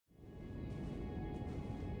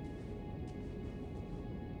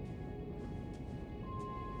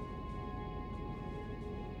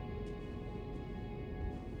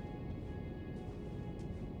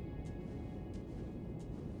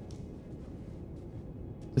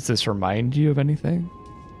Does this remind you of anything?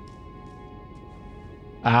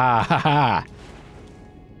 Ah, ha, ha.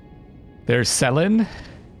 There's Selen.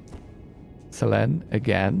 Selen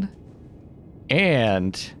again.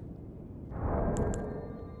 And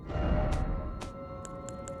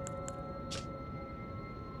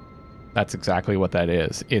that's exactly what that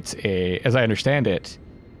is. It's a, as I understand it,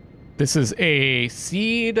 this is a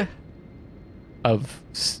seed of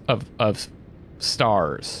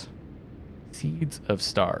stars. Seeds of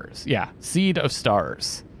stars. Yeah, seed of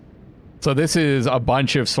stars. So this is a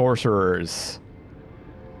bunch of sorcerers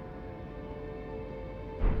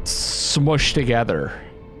smushed together.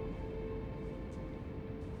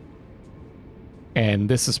 And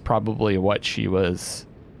this is probably what she was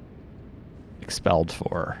expelled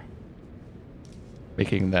for.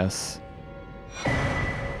 Making this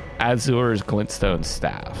Azur's glintstone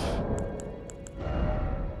staff.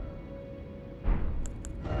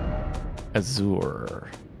 Azur.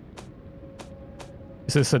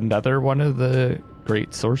 Is this another one of the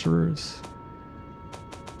great sorcerers?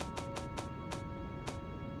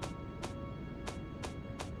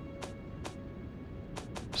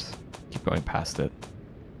 Just keep going past it.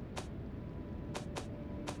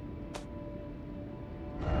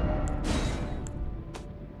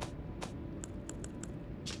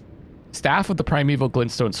 Staff of the primeval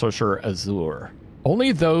glintstone sorcerer Azur.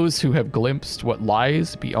 Only those who have glimpsed what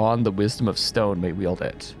lies beyond the wisdom of stone may wield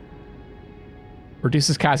it.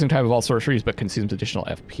 Reduces casting time of all sorceries, but consumes additional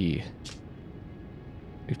FP.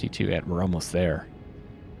 52, and we're almost there.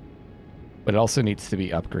 But it also needs to be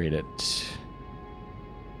upgraded.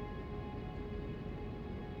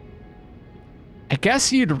 I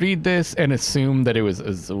guess you'd read this and assume that it was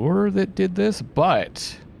Azur that did this,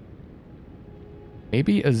 but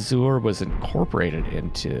maybe Azur was incorporated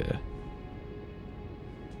into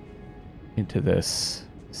this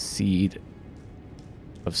seed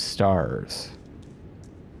of stars.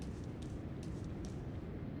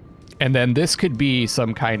 And then this could be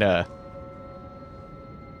some kind of...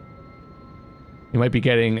 You might be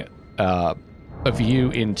getting a view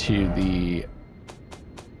into the...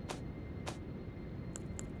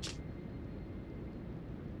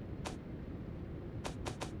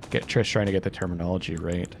 Get Trish trying to get the terminology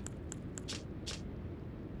right.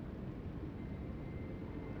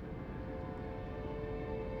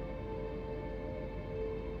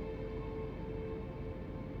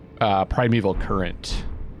 Primeval Current.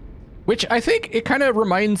 Which I think it kind of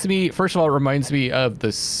reminds me, first of all, it reminds me of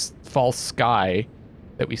this false sky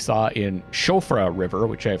that we saw in Shofra River,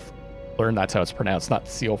 which I've learned that's how it's pronounced, not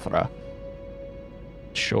Siofra.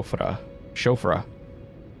 Shofra.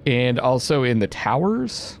 And also in the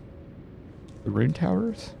towers, the rune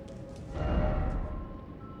towers.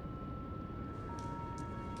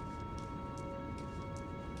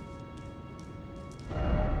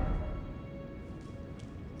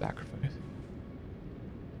 Sacrifice.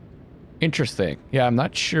 Interesting. Yeah, I'm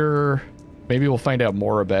not sure. Maybe we'll find out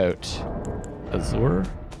more about Azur.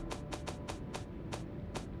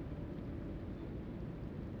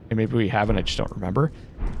 And maybe we haven't, I just don't remember.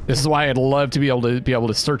 This is why I'd love to be able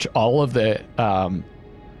to search all of the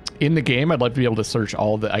in the game. I'd love to be able to search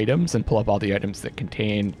all of the items and pull up all the items that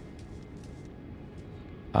contain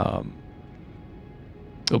the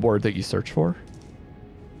word that you search for.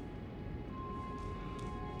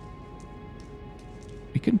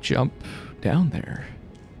 We can jump down there.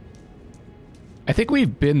 I think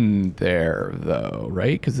we've been there though,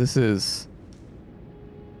 right? Because this is...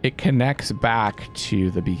 It connects back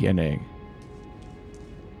to the beginning.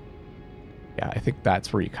 Yeah, I think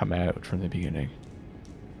that's where you come out from the beginning.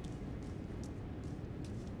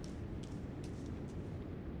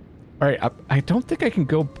 All right, I don't think I can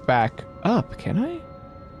go back up, can I?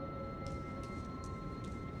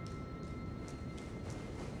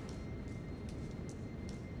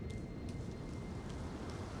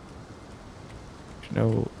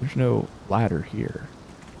 There's no ladder here.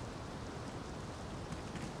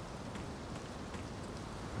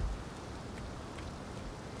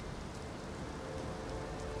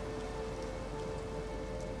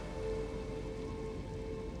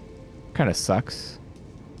 Kind of sucks.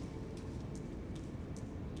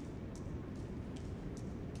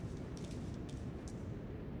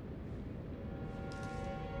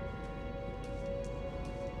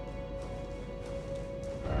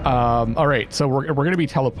 All right, so we're going to be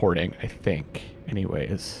teleporting, I think,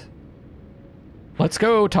 anyways. Let's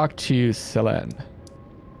go talk to Selen.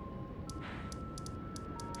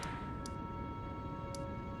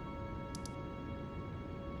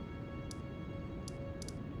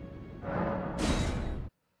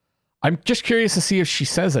 I'm just curious to see if she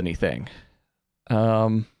says anything.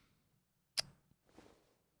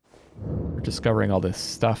 We're discovering all this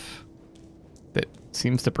stuff that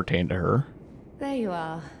seems to pertain to her. There you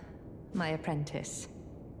are, my apprentice.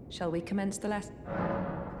 Shall we commence the lesson?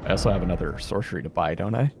 I also have another sorcery to buy,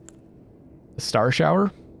 don't I? The Star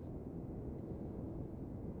Shower?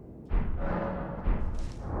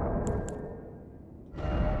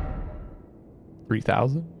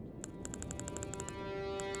 $3,000?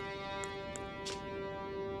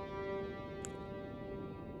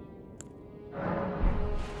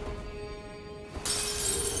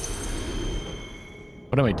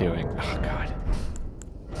 What am I doing? Oh, God.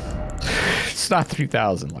 It's not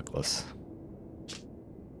 3,000, Luckless.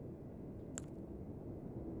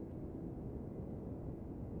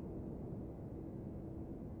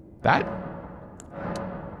 That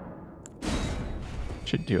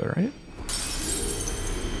should do it, right?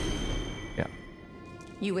 Yeah.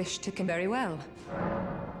 You wish to very well.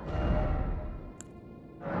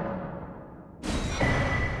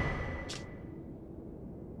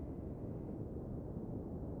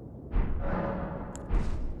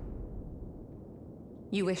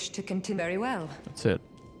 You wish to continue very well. That's it.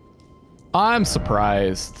 I'm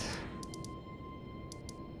surprised.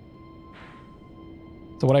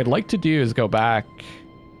 So what I'd like to do is go back.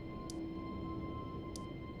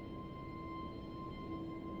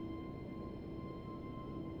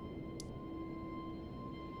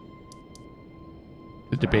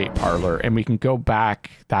 The debate parlor, and we can go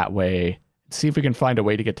back that way and see if we can find a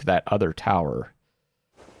way to get to that other tower.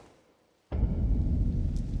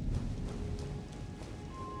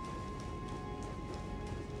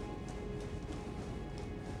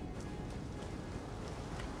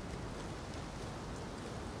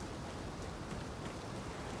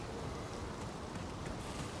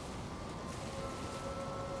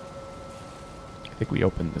 I think we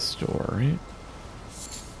opened this door, right?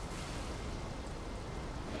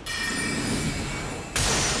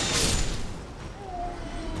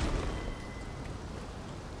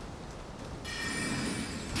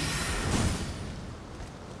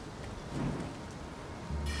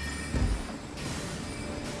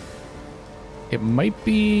 It might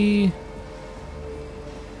be...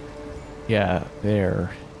 Yeah,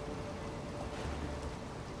 there.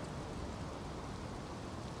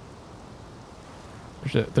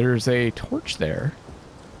 There's a torch there.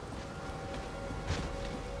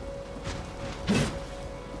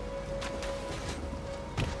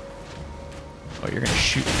 Oh, you're gonna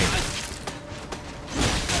shoot me.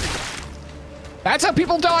 That's how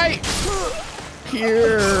people die!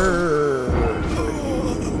 Here.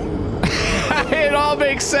 It all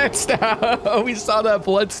makes sense now. We saw that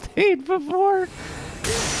blood stain before.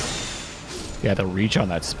 Yeah, the reach on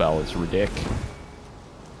that spell is ridiculous.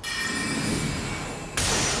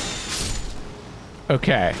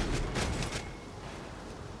 Okay.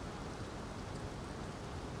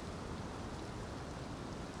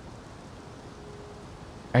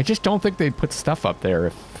 I just don't think they'd put stuff up there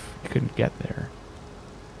if you couldn't get there.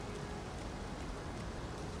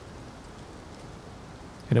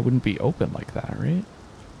 And it wouldn't be open like that, right?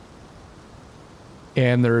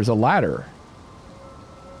 And there's a ladder.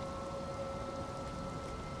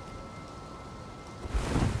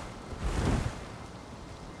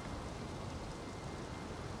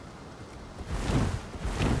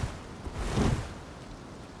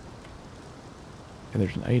 And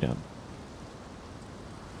there's an item.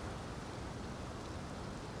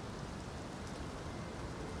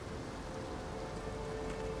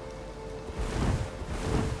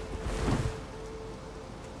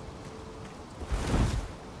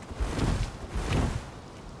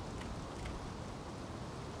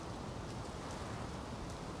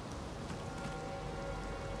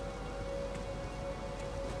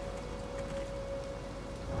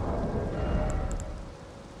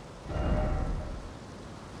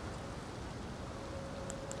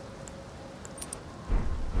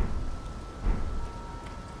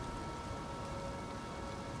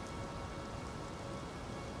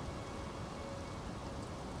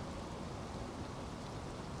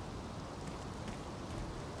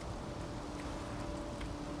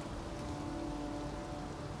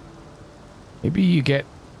 Maybe you get...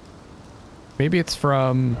 Maybe it's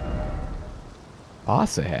from...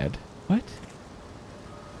 Boss ahead. What?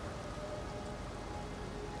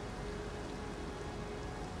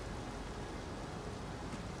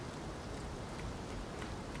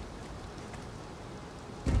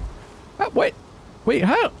 What? Wait,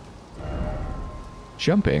 how?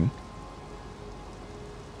 Jumping?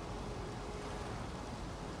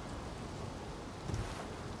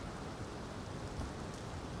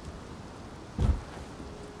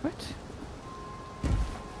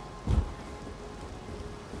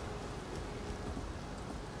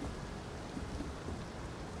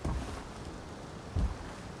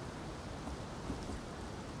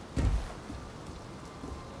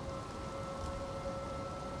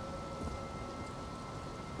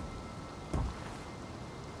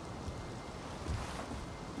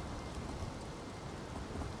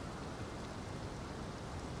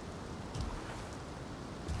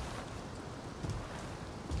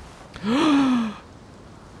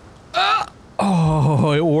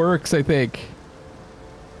 Oh, it works, I think.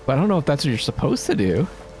 But I don't know if that's what you're supposed to do.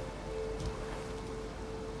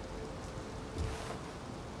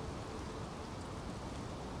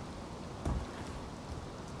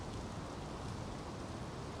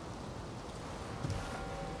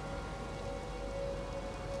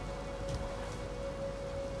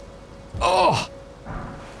 Oh!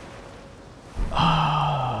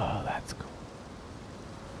 Oh, that's cool.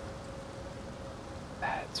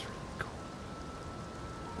 That's really cool.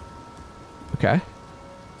 Okay.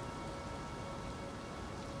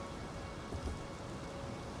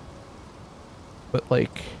 But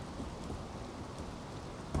like...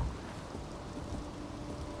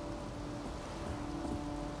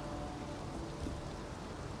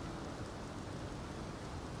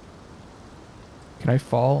 Can I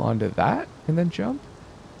fall onto that and then jump?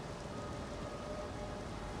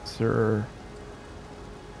 Sir.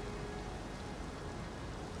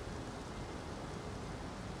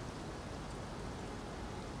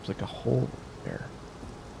 There's like a hole there.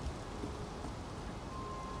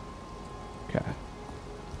 Okay.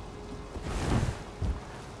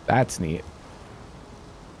 That's neat.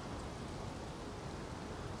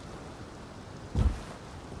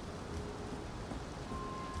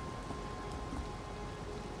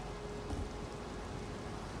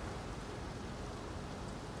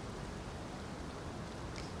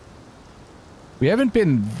 We haven't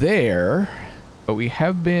been there, but we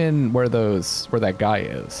have been where that guy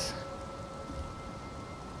is.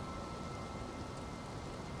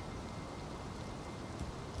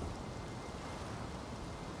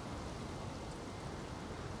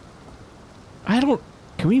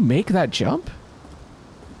 Can we make that jump?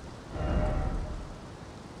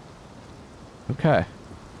 Okay.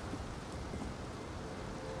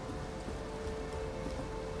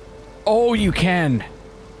 Oh, you can.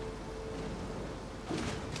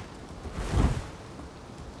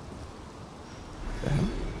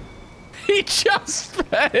 He just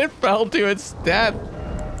fell to its death.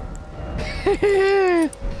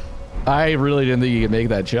 I really didn't think you could make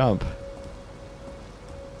that jump.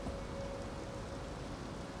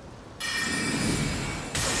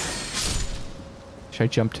 Should I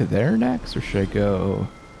jump to there next, or should I go?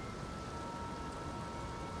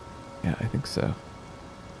 Yeah, I think so.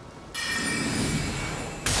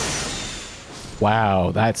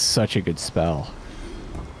 Wow, that's such a good spell.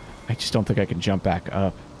 I just don't think I can jump back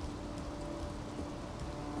up.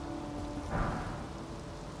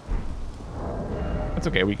 That's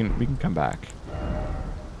okay. We can come back.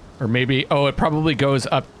 Or maybe, oh, it probably goes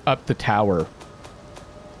up the tower.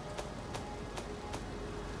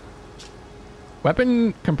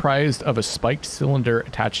 Weapon comprised of a spiked cylinder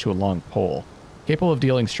attached to a long pole, capable of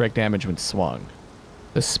dealing strike damage when swung.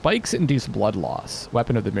 The spikes induce blood loss.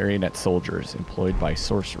 Weapon of the marionette soldiers employed by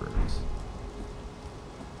sorcerers.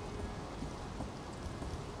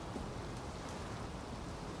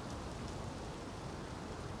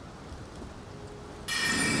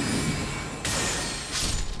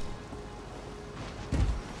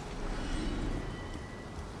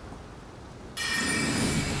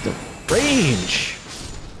 Range.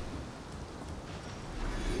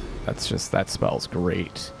 That spell's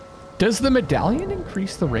great. Does the medallion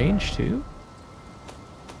increase the range too?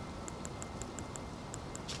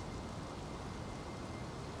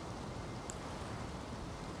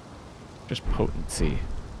 Just potency.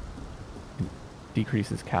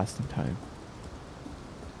 Decreases casting time.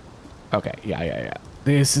 Okay, yeah.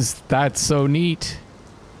 That's so neat.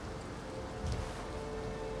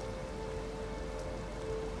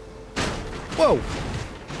 Whoa!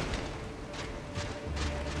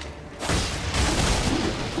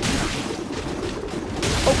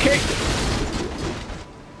 Okay.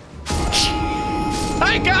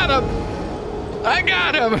 I got him! I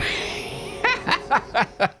got him!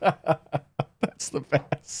 That's the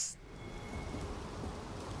best.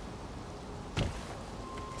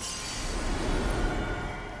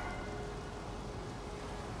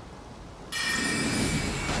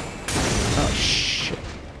 Oh, shit.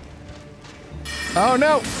 Oh,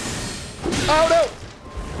 no! Oh, no!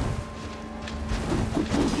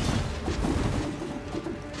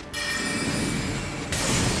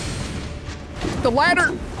 The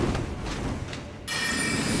ladder!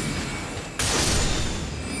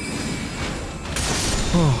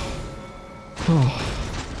 Oh. Oh.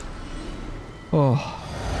 Oh.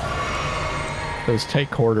 Those tight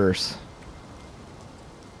quarters.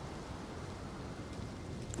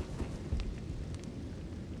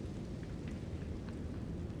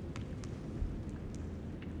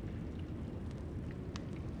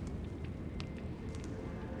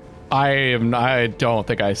 I don't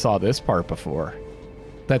think I saw this part before.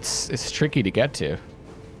 It's tricky to get to.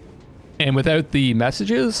 And without the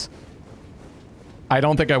messages, I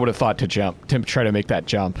don't think I would have thought to try to make that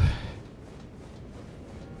jump.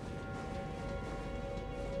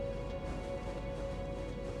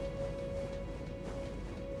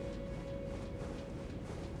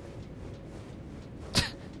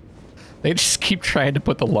 They just keep trying to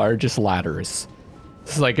put the largest ladders.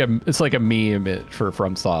 It's like a meme for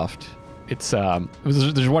FromSoft.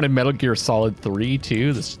 There's one in Metal Gear Solid 3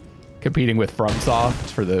 too. That's competing with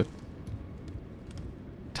FromSoft for the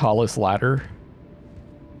tallest ladder.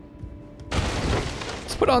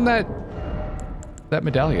 Let's put on that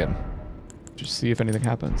medallion. Just see if anything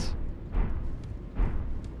happens.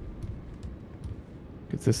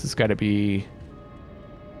 Because this has got to be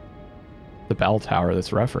the bell tower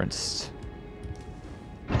that's referenced.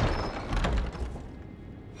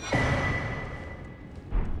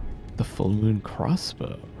 The full moon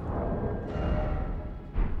crossbow.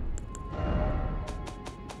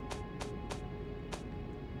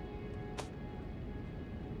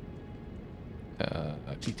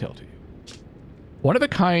 Detail to you. One of a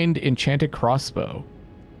kind enchanted crossbow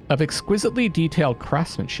of exquisitely detailed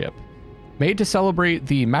craftsmanship, made to celebrate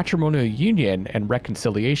the matrimonial union and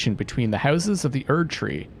reconciliation between the houses of the Erd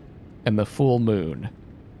Tree and the full moon,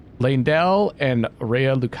 Laendel and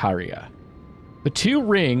Rhea Lucaria. The two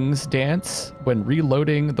rings dance when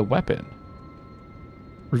reloading the weapon.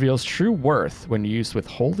 Reveals true worth when used with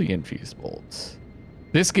wholly infused bolts.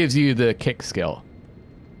 This gives you the kick skill.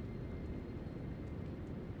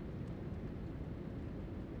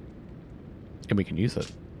 And we can use it.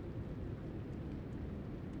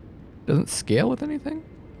 Doesn't scale with anything?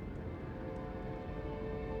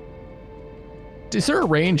 Is there a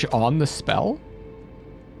range on the spell?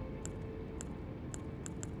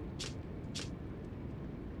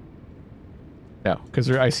 No, because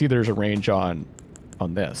I see there's a range on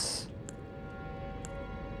this.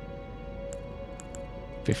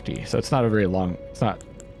 50, so it's not a very long, it's not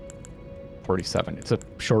 47, it's a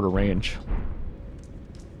shorter range.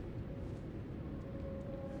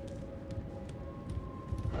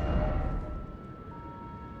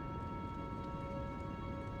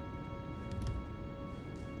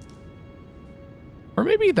 Or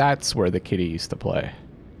maybe that's where the kitty used to play.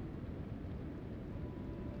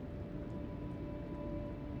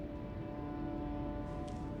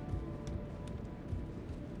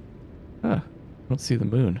 Huh. I don't see the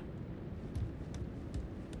moon.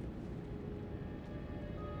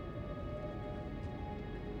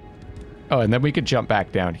 Oh, and then we could jump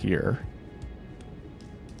back down here.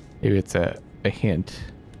 Maybe it's a hint.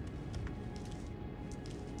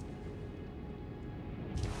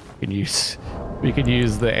 We can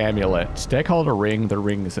use the amulet. Did I call it a ring? The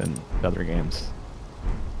rings in other games.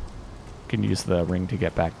 We can use the ring to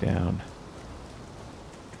get back down.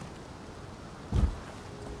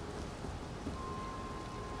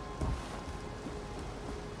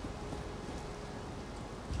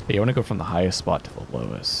 Hey, you want to go from the highest spot to the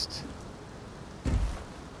lowest.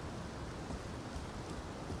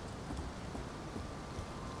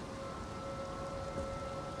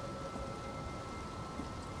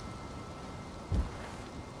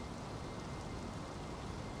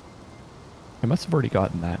 I must have already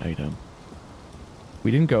gotten that item.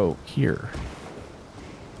 We didn't go here.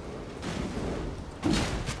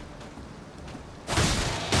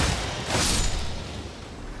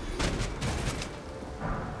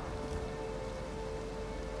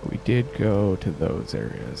 We did go to those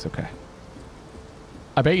areas. Okay.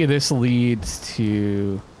 I bet you this leads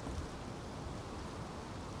to...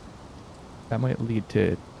 That might lead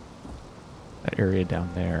to that area down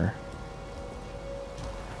there.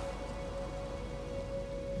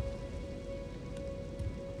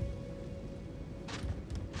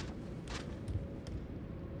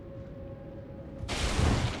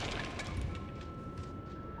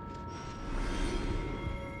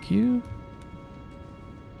 You.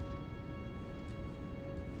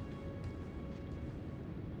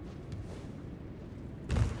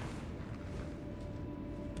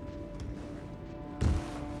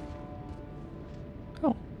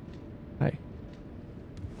 Oh. Hi.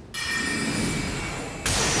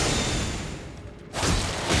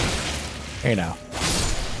 Hey now.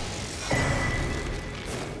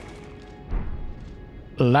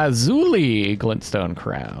 Lazuli glintstone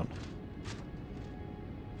crown.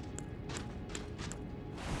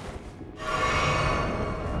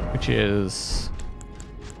 Which is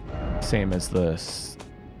same as the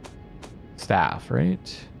staff,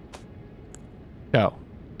 right? No,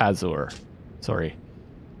 Azure. Sorry.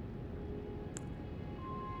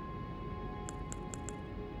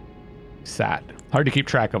 Sat. Hard to keep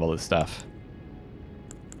track of all this stuff.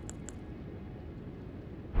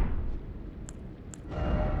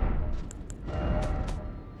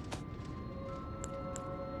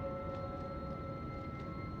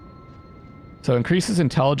 So increases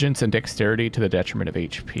intelligence and dexterity to the detriment of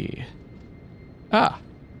HP. Ah.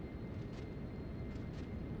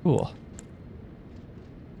 Cool.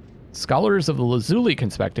 Scholars of the Lazuli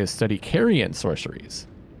Conspectus study carrion sorceries,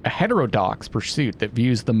 a heterodox pursuit that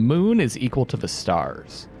views the moon as equal to the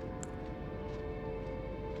stars.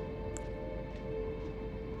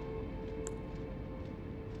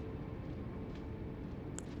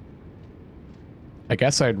 I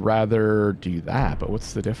guess I'd rather do that, but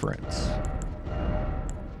what's the difference?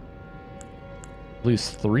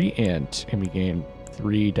 Lose 3 int, and we gain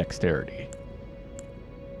 3 dexterity.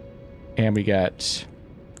 And we get...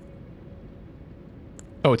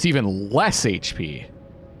 Oh, it's even less HP.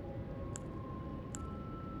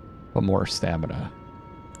 But more stamina.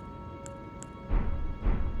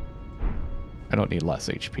 I don't need less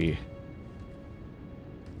HP.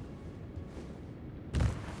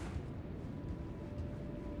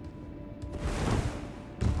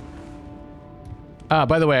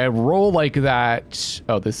 By the way, I roll like that.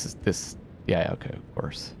 Oh, this is this. Yeah, okay, of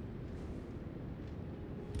course.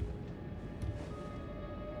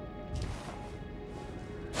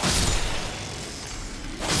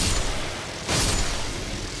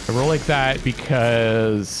 I roll like that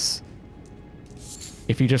because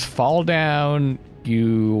if you just fall down,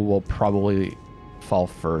 you will probably fall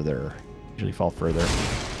further. Usually fall further.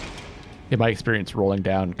 In my experience, rolling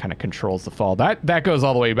down kind of controls the fall. That goes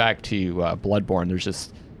all the way back to Bloodborne. There's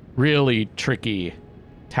this really tricky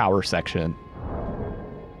tower section.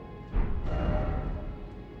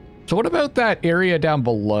 So what about that area down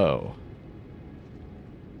below?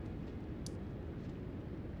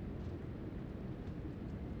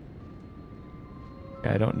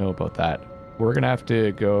 I don't know about that. We're gonna have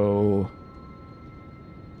to go...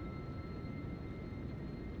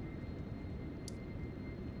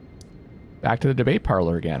 back to the debate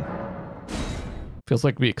parlor again. Feels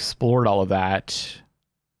like we explored all of that.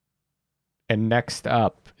 And next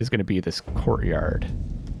up is going to be this courtyard.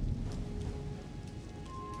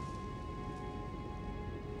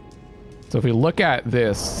 So if we look at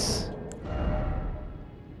this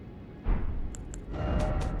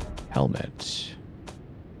helmet.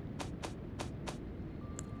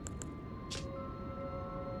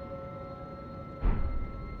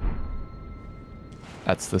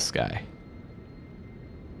 That's this guy.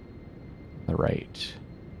 The right.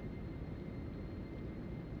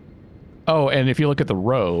 Oh, and if you look at the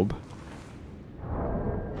robe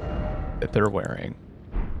that they're wearing,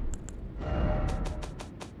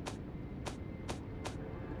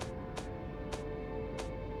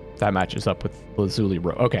 that matches up with Lazuli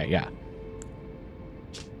robe. Okay, yeah.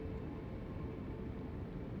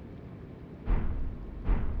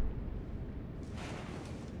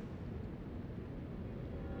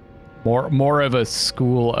 More of a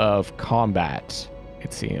school of combat,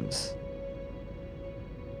 it seems.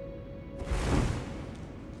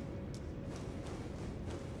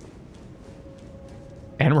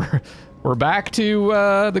 And we're back to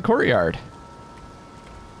the courtyard.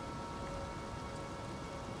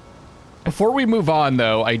 Before we move on,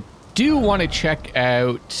 though, I do want to check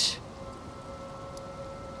out...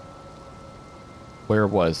 Where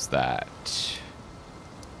was that?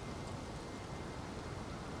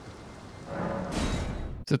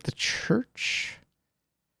 Is it the church?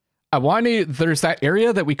 I wanted... There's that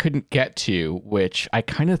area that we couldn't get to, which I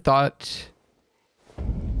kind of thought...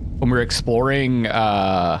 When we were exploring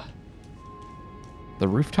the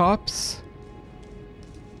rooftops...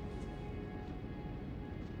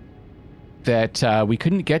 that we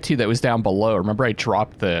couldn't get to, that was down below. Remember I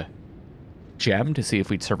dropped the gem to see if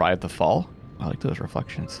we'd survive the fall? I like those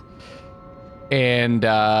reflections. And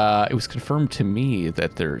it was confirmed to me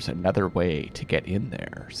that there's another way to get in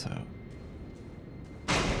there, so...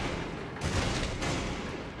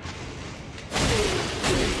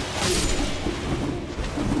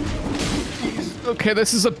 Okay,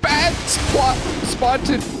 this is a bad spot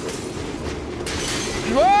to...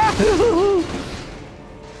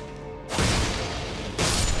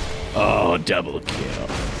 Oh, double kill.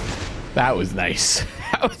 That was nice.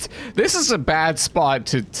 This is a bad spot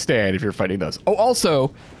to stand if you're fighting those. Oh,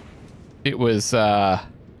 also, it was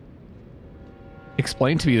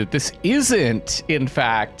explained to me that this isn't, in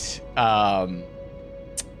fact,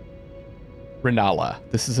 Renala.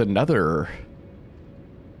 This is another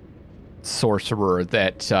sorcerer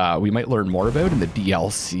that we might learn more about in the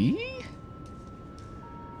DLC.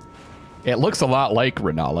 It looks a lot like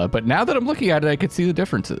Renala, but now that I'm looking at it, I can see the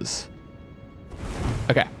differences.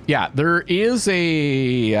 Okay, yeah, there is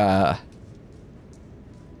a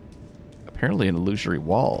apparently an illusory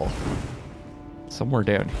wall somewhere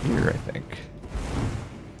down here, I think.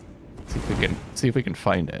 See if we can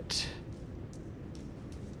find it.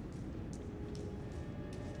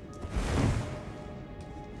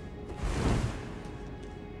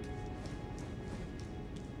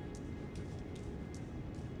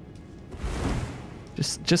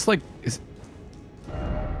 Just like is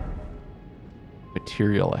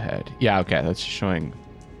material ahead. Yeah, okay, that's showing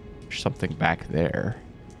something back there.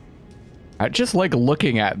 I just like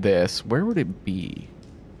looking at this. Where would it be?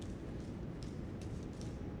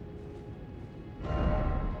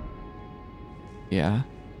 Yeah.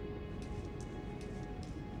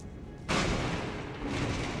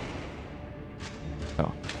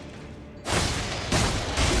 Oh.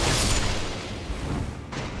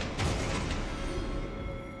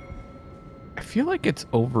 I feel like it's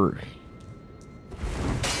over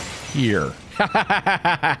here. All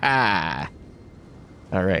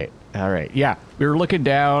right. All right. Yeah, we were looking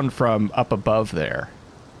down from up above there.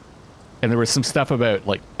 And there was some stuff about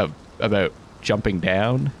like about jumping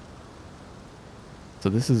down. So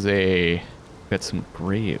this is got some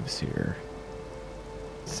graves here.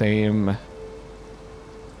 Same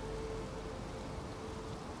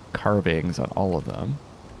carvings on all of them.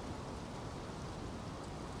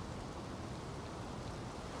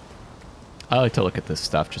 I like to look at this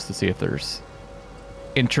stuff just to see if there's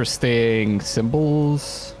interesting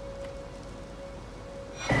symbols.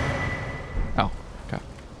 Oh, okay.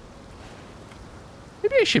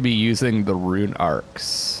 Maybe I should be using the rune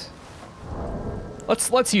arcs.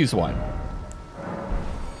 Let's use one.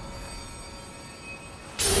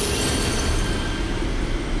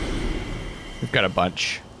 We've got a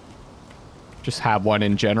bunch. Just have one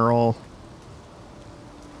in general.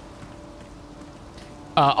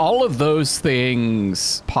 All of those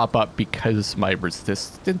things pop up because my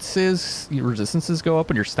resistances go up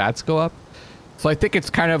and your stats go up. So I think it's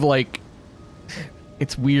kind of like,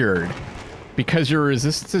 it's weird. Because your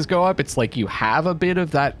resistances go up, it's like you have a bit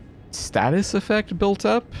of that status effect built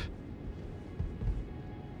up.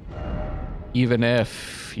 Even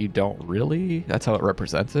if you don't really, that's how it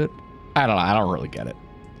represents it. I don't know, I don't really get it.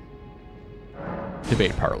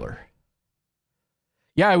 Debate parlor.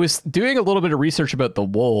 Yeah, I was doing a little bit of research about the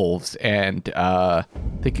wolves and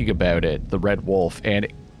thinking about it, the red wolf, and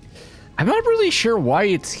I'm not really sure why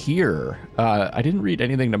it's here. I didn't read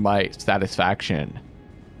anything to my satisfaction.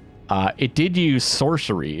 It did use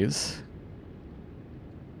sorceries,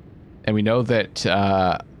 and we know that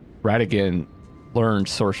Radagon learned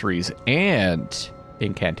sorceries and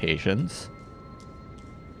incantations.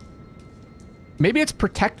 Maybe it's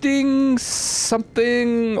protecting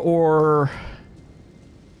something, or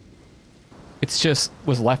it's just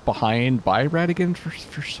was left behind by Radagon for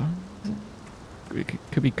some reason. It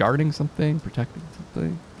could be guarding something, protecting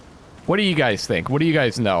something. What do you guys think? What do you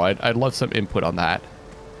guys know? I'd love some input on that.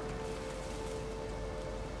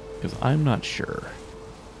 Because I'm not sure.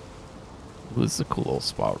 Well, this is a cool little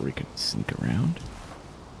spot where we can sneak around.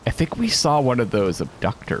 I think we saw one of those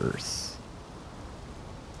abductors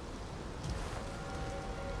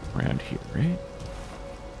around here, right?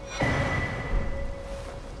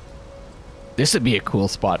 This would be a cool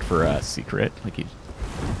spot for a secret. Like,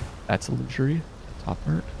 that's a luxury. Top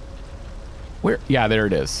part. Where? Yeah, there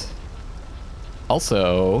it is.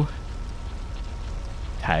 Also,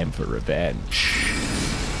 time for revenge.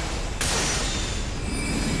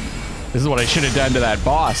 This is what I should have done to that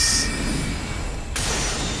boss.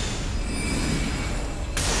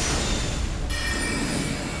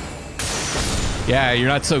 Yeah, you're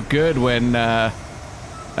not so good when, not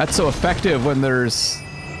so effective when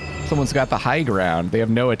someone's got the high ground. They have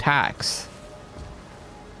no attacks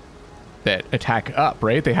that attack up,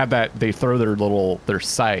 right? They have that, they throw their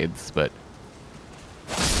sides, but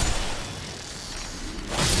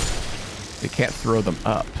they can't throw them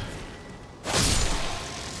up.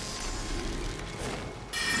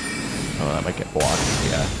 Oh, that might get blocked,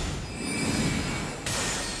 yeah.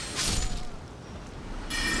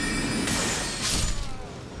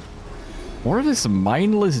 More of this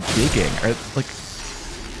mindless digging. Like,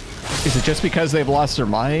 is it just because they've lost their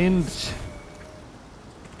mind?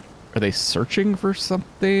 Are they searching for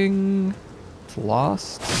something? It's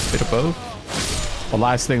lost? A bit of both? The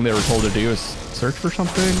last thing they were told to do is search for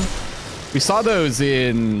something? We saw those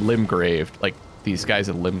in Limgrave, like these guys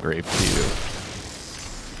in Limgrave too.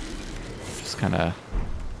 Just kind of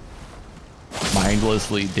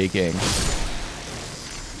mindlessly digging.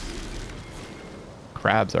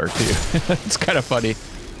 Crabs are too. It's kind of funny.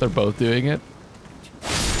 They're both doing it.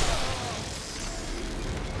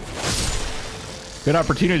 Good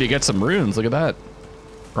opportunity to get some runes. Look at that.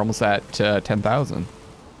 We're almost at 10,000.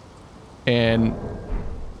 And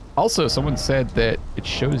also someone said that it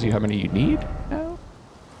shows you how many you need now.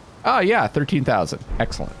 Oh yeah, 13,000.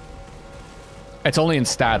 Excellent. It's only in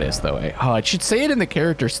status though. Eh? Oh, it should say it in the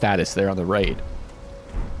character status there on the right.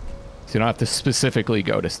 So you don't have to specifically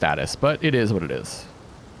go to status, but it is what it is.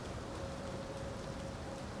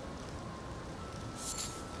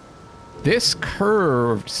 This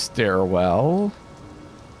curved stairwell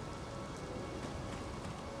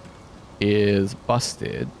is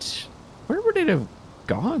busted. Where would it have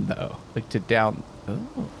gone, though? Like to down...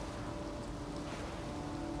 Oh.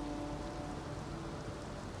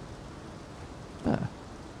 Huh.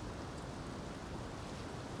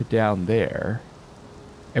 To down there.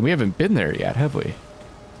 And we haven't been there yet, have we?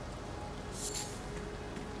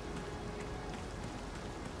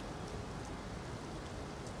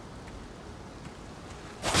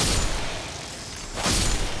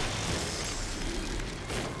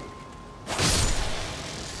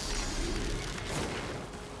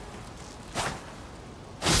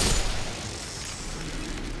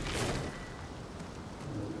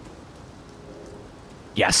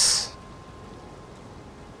 Yes.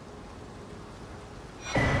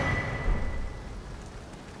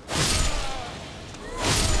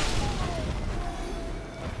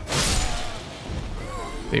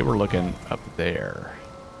 They were looking up there.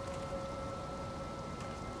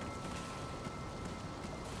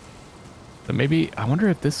 So maybe, I wonder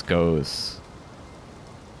if this goes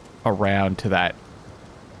around to that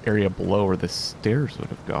area below where the stairs would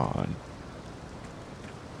have gone.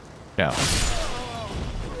 No.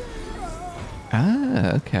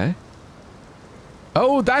 Ah, okay.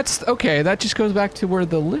 Oh, that's okay. That just goes back to where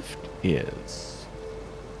the lift is.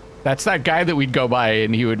 That's that guy that we'd go by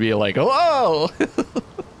and he would be like, "Hello."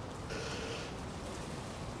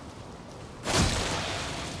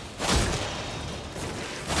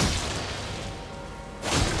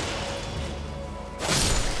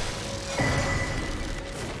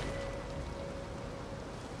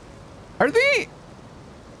 Are they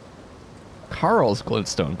Carl's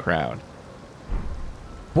glintstone crown?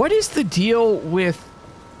 What is the deal with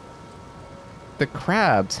the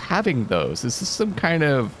crabs having those? Is this some kind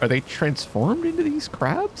of... Are they transformed into these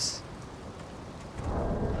crabs?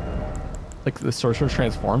 Like the sorcerer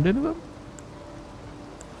transformed into them?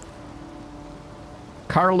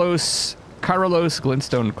 Carlos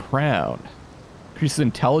glintstone crown. Increases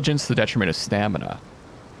intelligence to the detriment of stamina.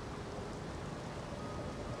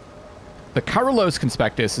 The Carlos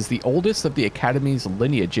Conspectus is the oldest of the Academy's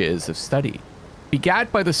lineages of study.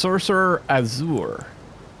 Begat by the sorcerer Azur.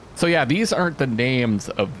 So yeah, these aren't the names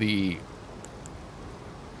of the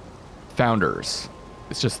founders.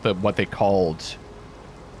 It's just what they called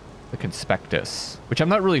the Conspectus, which I'm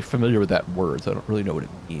not really familiar with that word, so I don't really know what it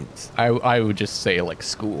means. I would just say like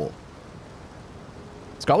school.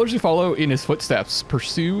 Scholars who follow in his footsteps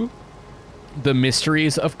pursue the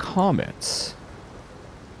mysteries of comets.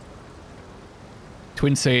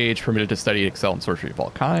 Twin Sage, permitted to study and excel in sorcery of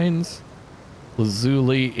all kinds.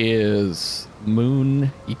 Lazuli is moon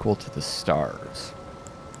equal to the stars.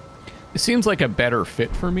 It seems like a better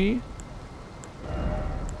fit for me.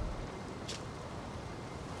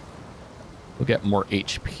 We'll get more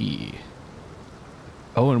HP.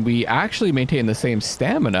 Oh, and we actually maintain the same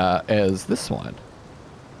stamina as this one.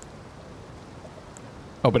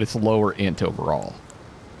 Oh, but it's lower int overall.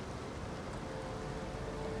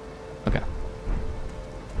 Okay.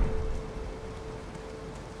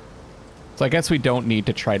 So I guess we don't need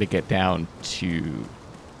to try to get down to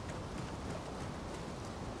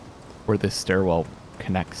where this stairwell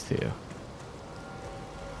connects to.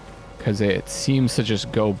 Because it seems to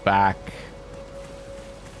just go back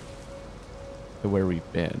to where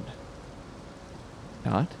we've been.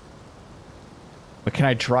 Not? But can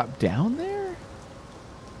I drop down there?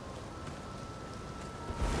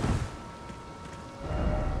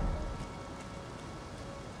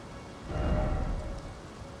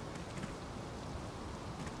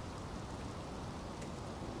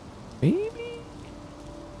 Maybe?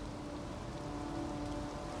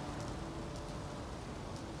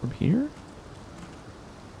 From here?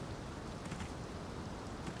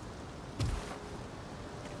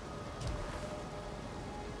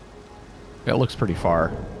 That looks pretty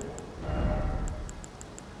far.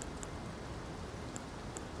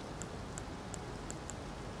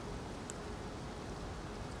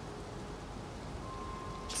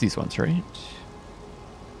 It's these ones, right?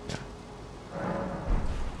 Yeah.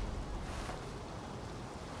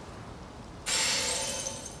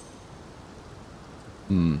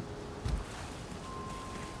 Hmm.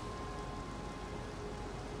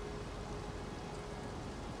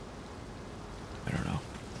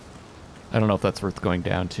 I don't know if that's worth going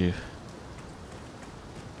down to.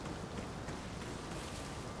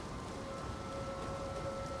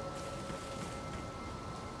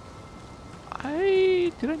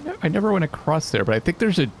 I never went across there, but I think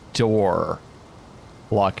there's a door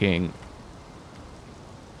blocking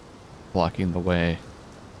the way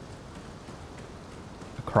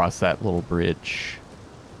across that little bridge.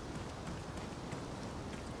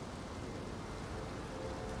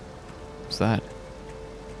 that?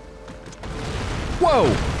 Whoa!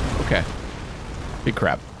 Okay. Big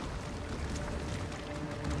crap.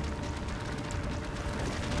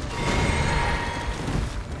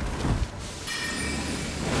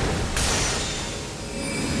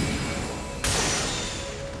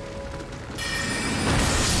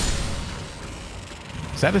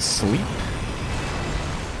 Is that a sleep?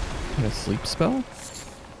 A sleep spell?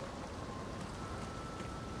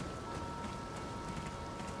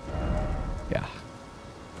 Yeah.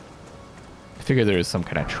 I figured there was some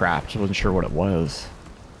kind of trap. I wasn't sure what it was.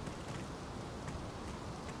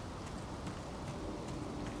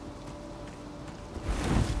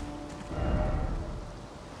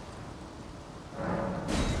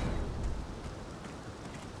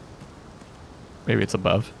 Maybe it's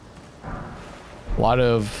above. A lot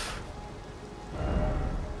of...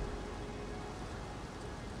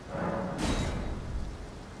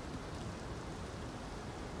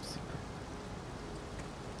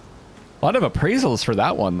 A lot of appraisals for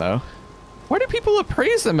that one, though. Why do people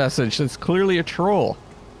appraise a message that's clearly a troll?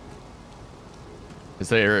 Because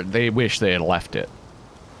they wish they had left it.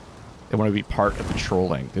 They want to be part of the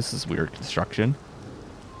trolling. This is weird construction.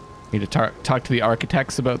 Need to talk to the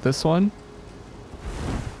architects about this one.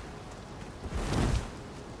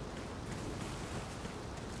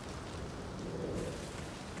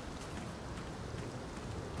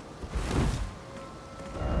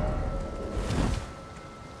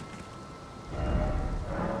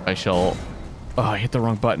 I shall... Oh, I hit the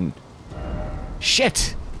wrong button.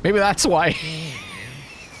 Shit! Maybe that's why.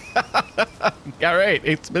 All right,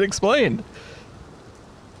 it's been explained.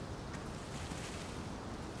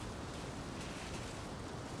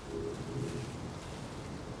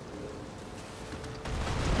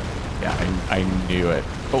 Yeah, I knew it.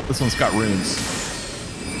 Oh, this one's got runes.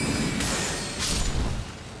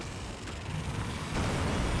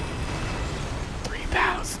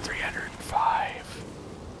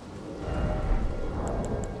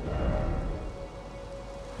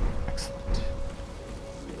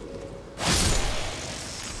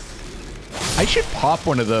 I should pop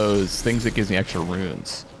one of those things that gives me extra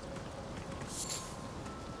runes.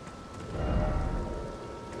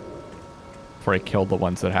 Before I kill the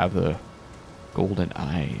ones that have the golden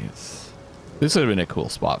eyes. This would have been a cool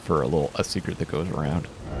spot for a secret that goes around.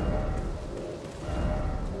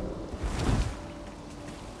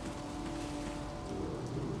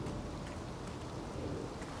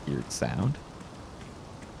 Weird sound.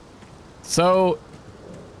 So...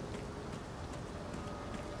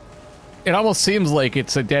 It almost seems like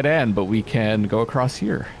it's a dead end, but we can go across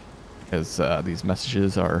here as these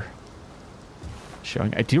messages are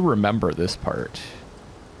showing. I do remember this part.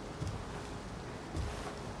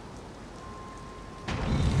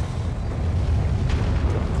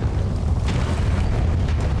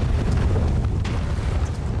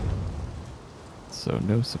 So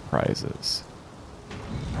no surprises.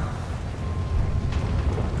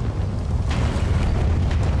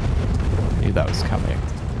 I knew that was coming.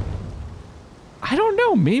 I don't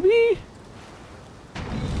know, maybe?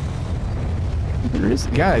 There is,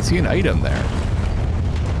 yeah, I see an item there.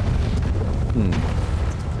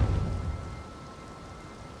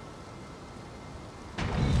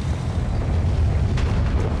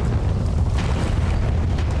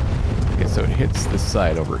 Okay, so it hits this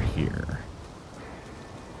side over here.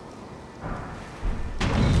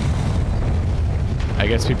 I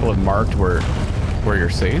guess people have marked where you're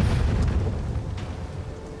safe.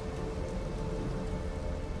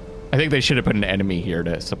 I think they should have put an enemy here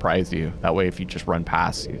to surprise you. That way, if you just run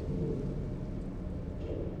past, you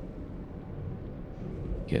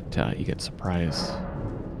get surprised.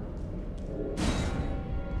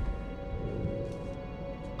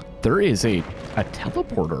 There is a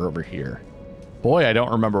teleporter over here. Boy, I don't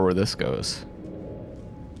remember where this goes.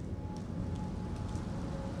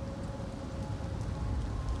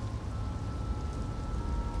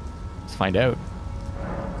 Let's find out.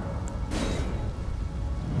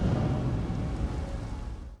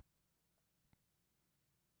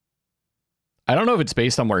 I don't know if it's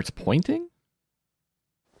based on where it's pointing.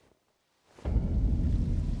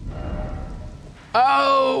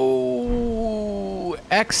 Oh,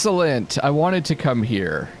 excellent. I wanted to come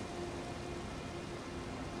here.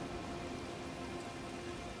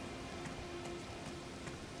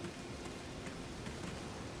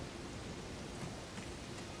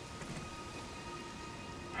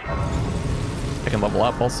 I can level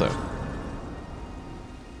up also.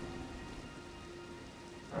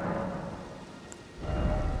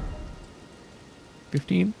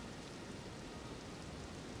 15.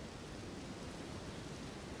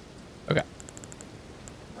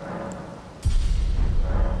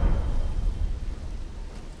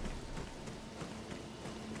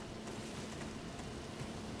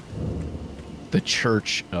 The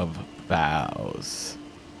Church of Vows.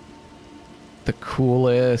 The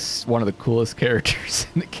coolest, one of the coolest characters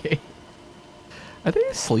in the game. Are they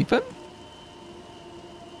sleeping?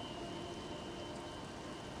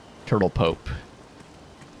 Turtle Pope.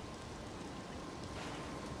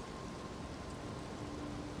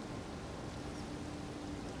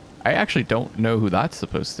 I actually don't know who that's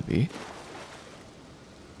supposed to be.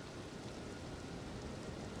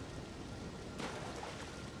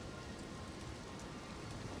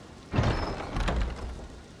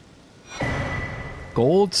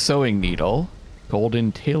 Gold sewing needle,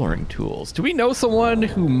 golden tailoring tools. Do we know someone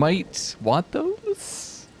who might want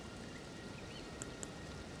those?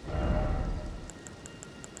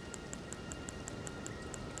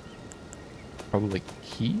 Probably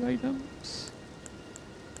key items.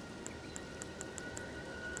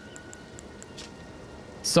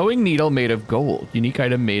 Sewing needle made of gold. Unique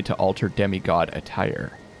item made to alter demigod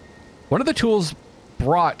attire. One of the tools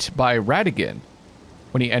brought by Radigan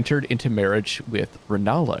when he entered into marriage with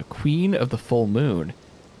Renala, Queen of the Full Moon,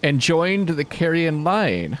 and joined the Carrion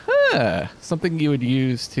line. Huh. Something you would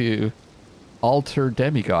use to alter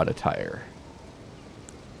demigod attire.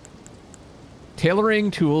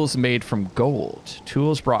 Tailoring tools made from gold.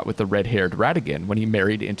 Tools brought with the red-haired Radigan when he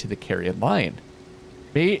married into the Carrion line.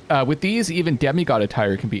 With these, even demigod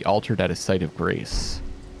attire can be altered at a site of grace.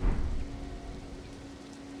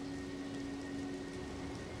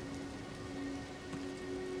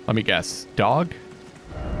 Let me guess. Dog?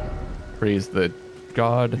 Praise the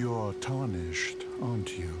god. You're tarnished,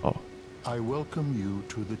 aren't you? Oh. I welcome you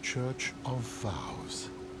to the Church of Vows.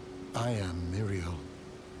 I am Miriel,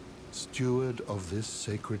 steward of this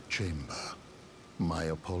sacred chamber. My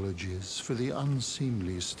apologies for the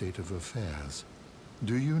unseemly state of affairs.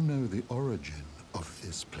 Do you know the origin of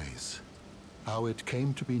this place? How it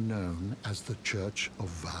came to be known as the Church of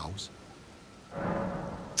Vows?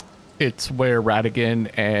 It's where Radigan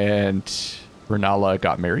and Renala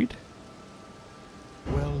got married?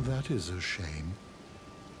 Well, that is a shame.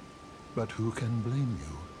 But who can blame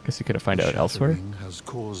you? Guess you could have found out elsewhere. Shattering has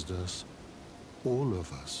caused us, all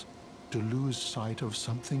of us, to lose sight of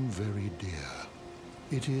something very dear.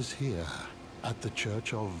 It is here, at the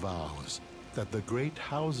Church of Vows, that the great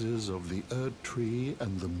houses of the Erd Tree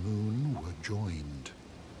and the Moon were joined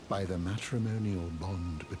by the matrimonial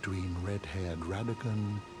bond between red-haired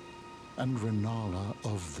Radigan and Renala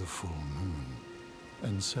of the Full Moon.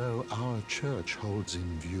 And so our church holds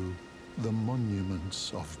in view the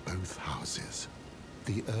monuments of both houses,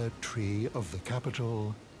 the Erd Tree of the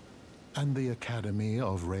capital and the Academy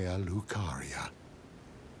of Rea Lucaria.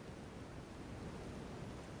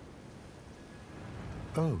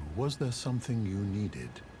 Oh, was there something you needed?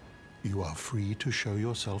 You are free to show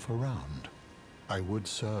yourself around. I would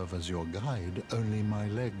serve as your guide, only my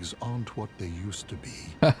legs aren't what they used to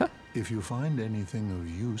be. If you find anything of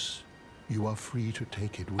use, you are free to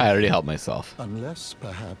take it with I already you. helped myself. Unless,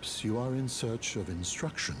 perhaps, you are in search of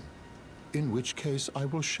instruction, in which case I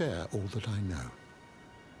will share all that I know.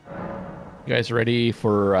 You guys ready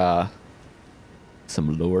for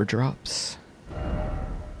some lore drops?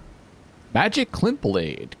 Magic Clint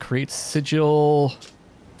Blade creates sigil,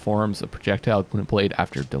 forms a projectile Clint Blade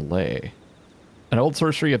after delay. An old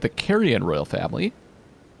sorcery of the Carrion royal family.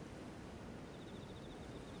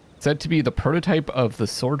 Said to be the prototype of the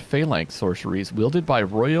sword phalanx sorceries wielded by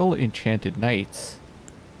royal enchanted knights.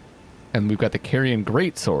 And we've got the Carrion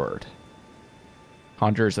greatsword.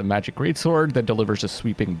 Conjures a magic greatsword that delivers a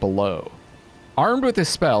sweeping blow. Armed with this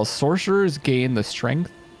spell, sorcerers gain the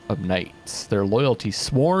strength of knights, their loyalty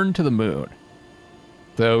sworn to the moon.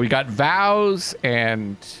 So we got vows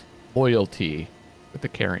and loyalty with the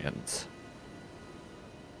Carrions.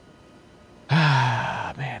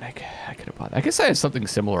 Ah, man, I could have bought that. I guess I had something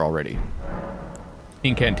similar already.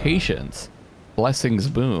 Incantations. Blessing's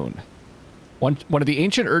Boon. One of the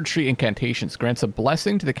ancient Erd Tree incantations grants a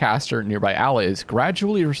blessing to the caster and nearby allies,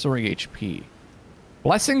 gradually restoring HP.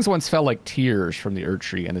 Blessings once fell like tears from the Erd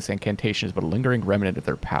Tree, and this incantation is but a lingering remnant of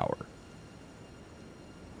their power.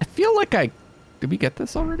 I feel like did we get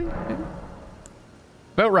this already? Maybe?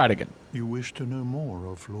 About Radigan. You wish to know more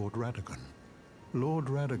of Lord Radigan? Lord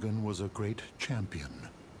Radigan was a great champion,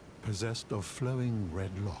 possessed of flowing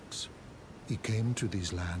red locks. He came to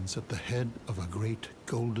these lands at the head of a great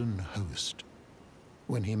golden host.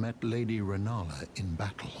 When he met Lady Renala in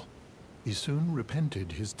battle, he soon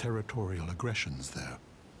repented his territorial aggressions there,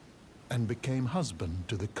 and became husband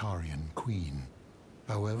to the Carrion Queen.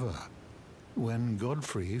 However, when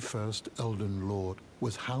Godfrey, first Elden Lord,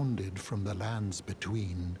 was hounded from the lands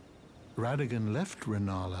between, Radigan left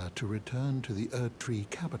Renala to return to the Erd Tree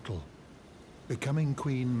capital. becoming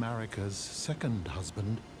Queen Marika's second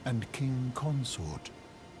husband and king consort,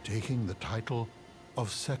 taking the title of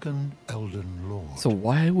second Elden Lord. So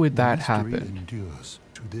why would that Mystery happen? endures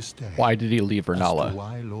to this day. Why did he leave As to Renala?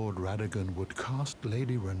 why Lord Radagon would cast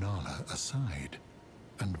Lady Renala aside,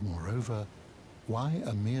 and moreover, why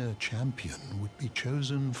a mere champion would be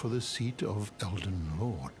chosen for the seat of Elden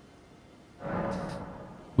Lord.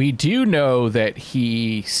 We do know that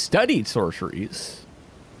he studied sorceries.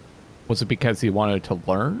 Was it because he wanted to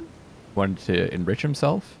learn? Wanted to enrich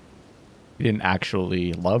himself? He didn't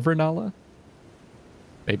actually love Renala?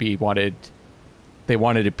 Maybe they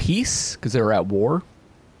wanted a peace because they were at war,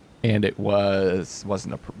 and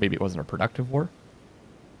maybe it wasn't a productive war.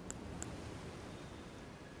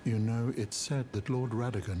 You know, it's said that Lord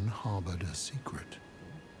Radagon harbored a secret.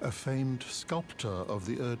 A famed sculptor of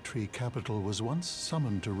the Erdtree capital was once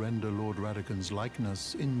summoned to render Lord Radagon's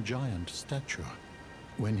likeness in giant stature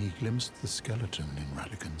when he glimpsed the skeleton in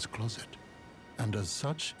Radagon's closet. And as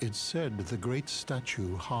such, it's said the great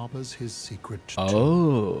statue harbors his secret too.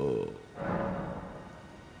 Oh.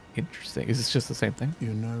 Interesting. Is this just the same thing?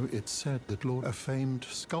 You know, it's said that a famed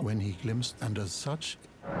sculptor when he glimpsed, and as such...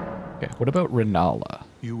 Okay, what about Renala?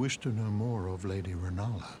 You wish to know more of Lady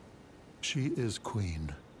Renala. She is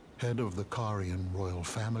queen, head of the Carian royal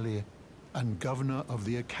family, and governor of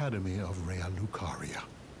the Academy of Rea Lucaria,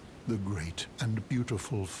 the great and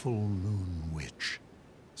beautiful full moon witch.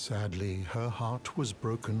 Sadly, her heart was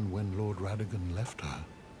broken when Lord Radagon left her.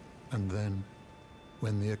 And then,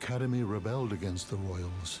 when the Academy rebelled against the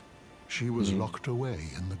royals, she was locked away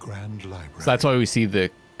in the Grand Library. So that's why we see the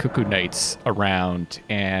Cuckoo Knights around,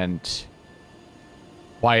 and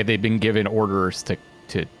why they've been given orders to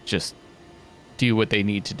just do what they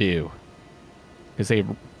need to do. Because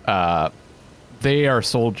they are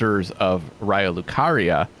soldiers of Rea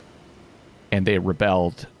Lucaria, and Rea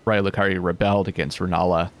Lucaria rebelled against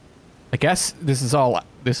Renala. I guess this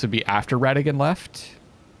would be after Radagon left.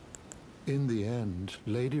 In the end,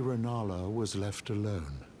 Lady Renala was left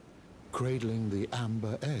alone, cradling the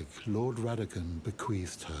amber egg Lord Radagon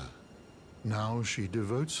bequeathed her. Now she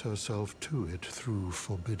devotes herself to it through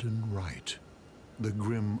forbidden rite, the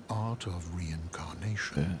grim art of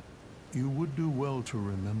reincarnation. You would do well to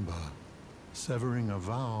remember, severing a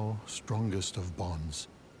vow, strongest of bonds,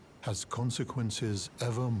 has consequences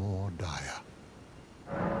ever more dire.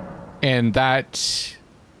 And that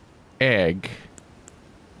egg,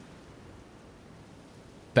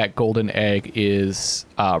 that golden egg, was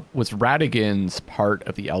Radagon's part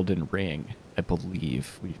of the Elden Ring, I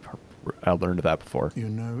believe. I learned of that before. You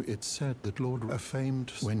know, it's said that Lord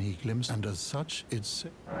famed when he glimpsed, and as such, it's...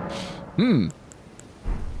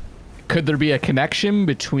 Could there be a connection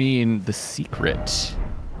between the secret?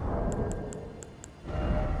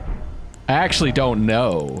 I actually don't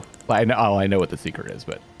know. I know what the secret is,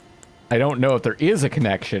 but I don't know if there is a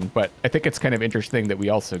connection, but I think it's kind of interesting that we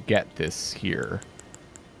also get this here.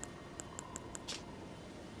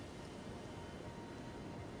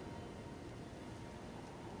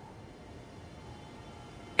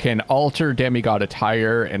 Can alter demigod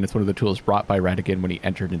attire, and it's one of the tools brought by Radagon when he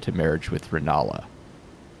entered into marriage with Renala.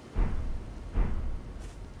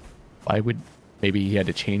 Why would... Maybe he had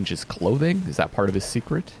to change his clothing? Is that part of his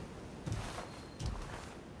secret?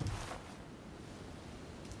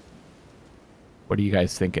 What do you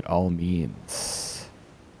guys think it all means?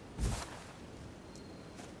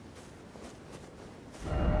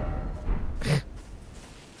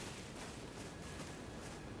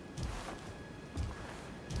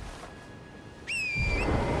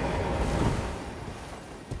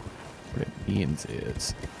 What it means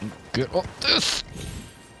is... Get off this!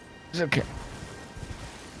 Okay.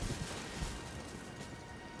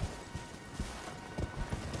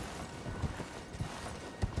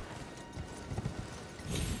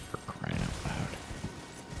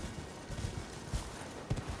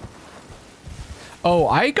 Oh,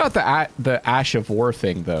 I got the Ash of War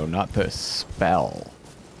thing though, not the spell.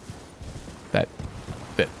 That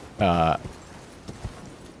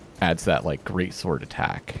adds that like great sword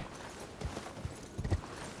attack.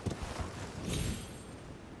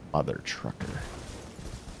 Mother trucker.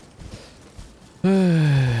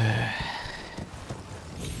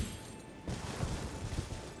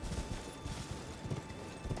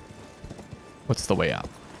 What's the way out?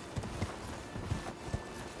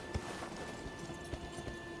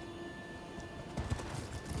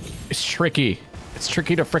 It's tricky. It's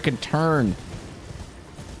tricky to frickin' turn.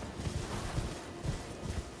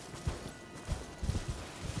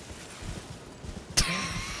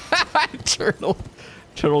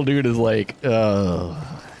 Turtle dude is like, not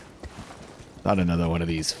another one of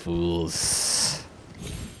these fools.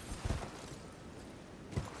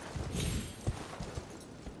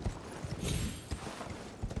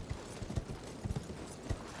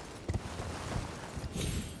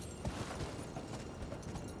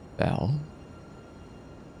 bell.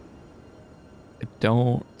 I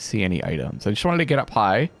don't see any items. I just wanted to get up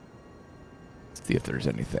high. See if there's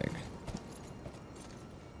anything.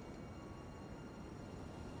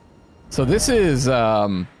 So this is,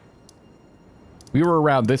 we were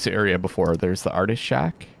around this area before. There's the artist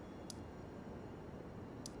shack.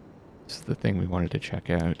 This is the thing we wanted to check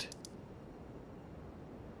out.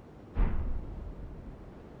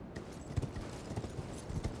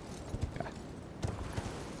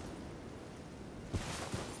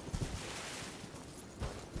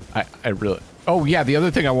 I really... Oh, yeah, the other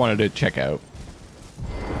thing I wanted to check out.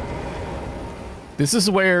 This is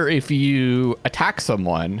where if you attack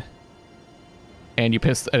someone and you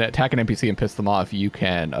attack an NPC and piss them off, you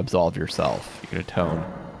can absolve yourself. You can atone.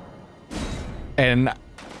 And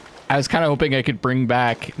I was kind of hoping I could bring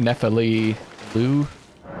back Nephili Lu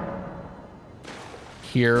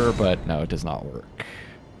here, but no, it does not work.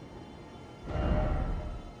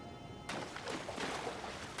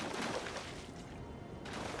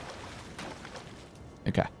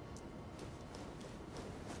 Okay.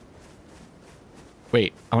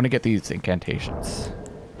 Wait, I want to get these incantations.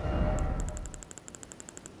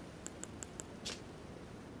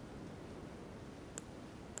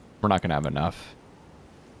 We're not going to have enough.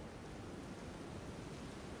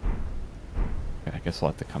 Okay, I guess we'll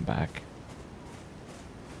have to come back.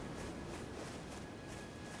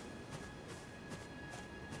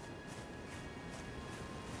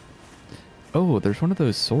 Oh, there's one of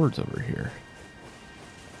those swords over here.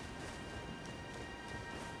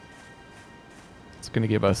 Going to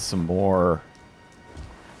give us some more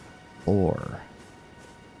lore.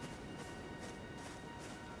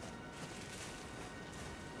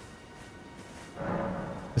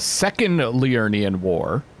 The Second Liurnian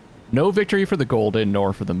War. No victory for the Golden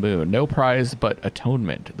nor for the Moon. No prize but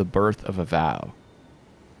atonement, the birth of a vow.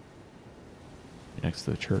 Next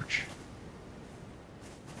to the church.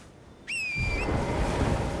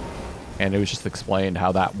 And it was just explained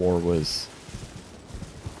how that war was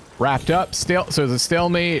wrapped up. So it was a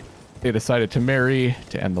stalemate. They decided to marry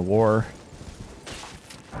to end the war.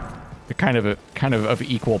 They're kind of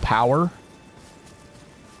equal power.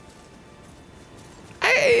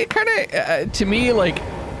 To me, like,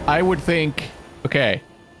 I would think, okay,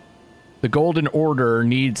 the Golden Order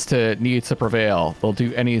needs to prevail. They'll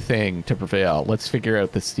do anything to prevail. Let's figure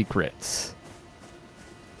out the secrets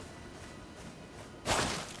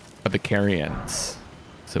of the Carians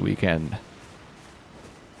so we can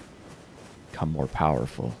become more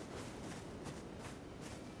powerful.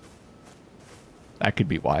 That could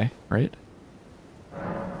be why, right?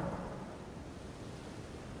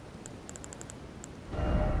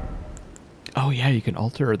 Oh yeah, you can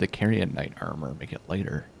alter the Carian Knight armor, make it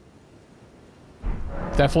lighter.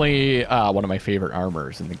 Definitely one of my favorite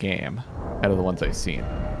armors in the game, out of the ones I've seen.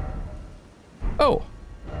 Oh,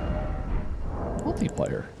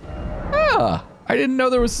 multiplayer. Ah, I didn't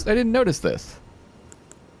notice this.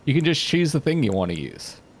 You can just choose the thing you want to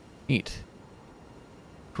use. Neat.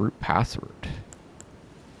 Group password.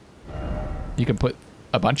 You can put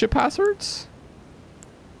a bunch of passwords?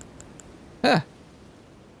 Huh.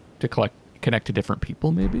 To connect to different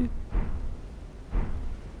people, maybe?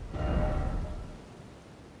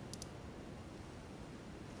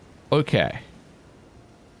 Okay.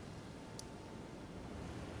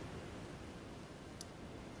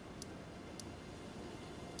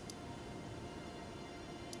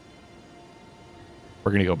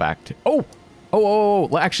 We're gonna go back to...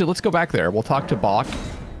 Oh! Actually, let's go back there. We'll talk to Bach.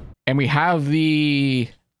 And we have the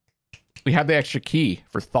extra key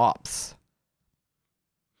for Thops.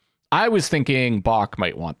 I was thinking Bach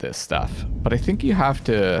might want this stuff, but I think you have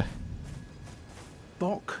to...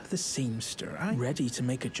 Bach the seamster, I'm ready to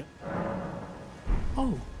make a job.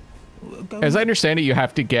 Oh. As I understand it, you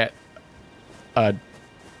have to get a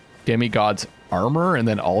demigod's armor and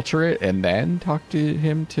then alter it and then talk to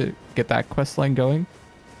him to get that quest line going.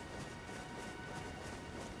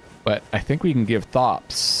 But I think we can give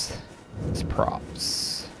Thops his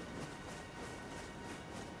props.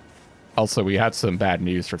 Also, we had some bad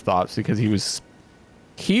news for Thops because he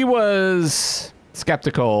was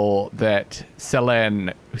skeptical that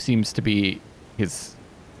Selene, who seems to be his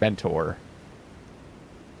mentor,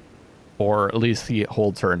 or at least he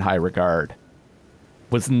holds her in high regard,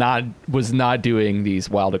 was not doing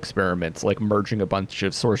these wild experiments like merging a bunch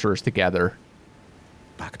of sorcerers together.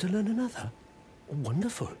 Back to learn another.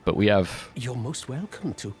 Wonderful. But we have... You're most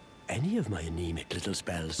welcome to any of my anemic little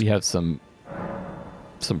spells. We have some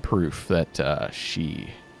proof that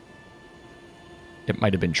it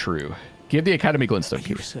might have been true. Give the Academy Glintstone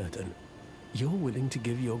key. Are you certain? You're willing to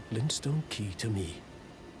give your Glintstone key to me?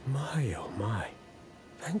 My, oh my.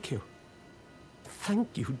 Thank you.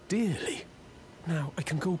 Thank you dearly. Now I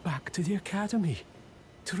can go back to the academy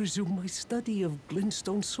to resume my study of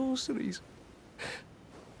glintstone sorceries.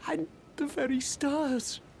 And the very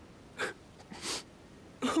stars.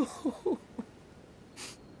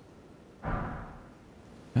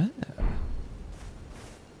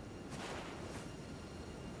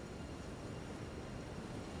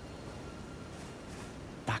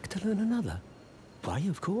 Back to learn another? Why,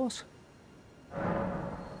 of course.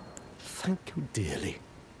 Thank you dearly.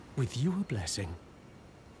 With your blessing,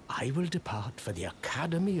 I will depart for the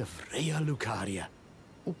Academy of Rea Lucaria.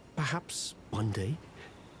 Or perhaps one day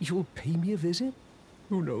you'll pay me a visit?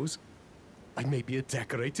 Who knows? I may be a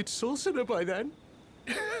decorated sorcerer by then.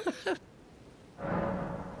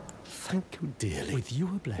 Thank you dearly. With your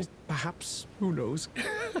blessing, perhaps, who knows?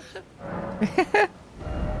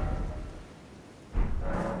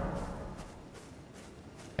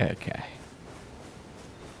 Okay.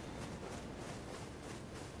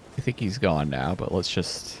 I think he's gone now, but let's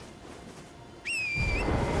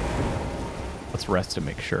rest to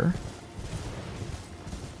make sure.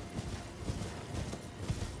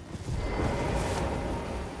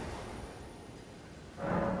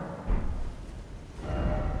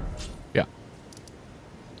 Yeah.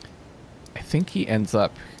 I think he ends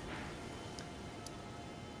up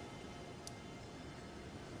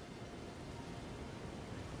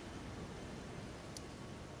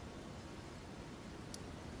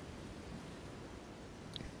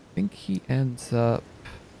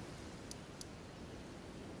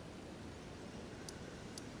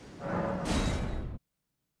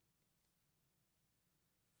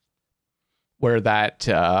where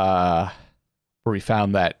we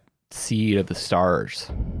found that seed of the stars.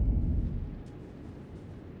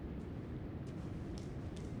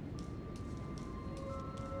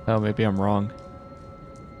 Oh, maybe I'm wrong.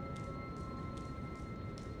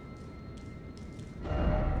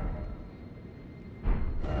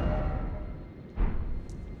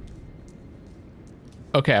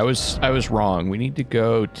 Okay, I was wrong. We need to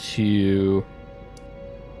go to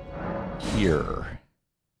here.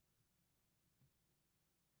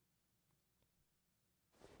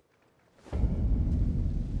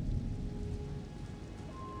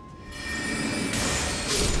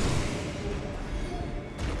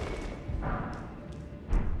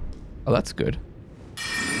 Oh, that's good.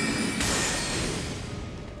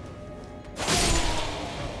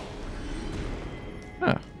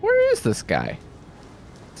 Huh, where is this guy?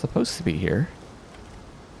 Supposed to be here.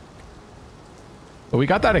 But we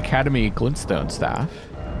got that Academy Glintstone staff,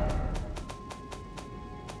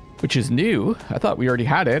 which is new. I thought we already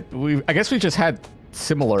had it. I guess we just had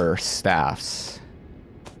similar staffs.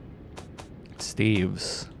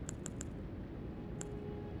 Steve's.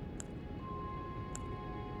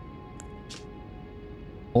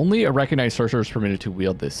 Only a recognized sorcerer is permitted to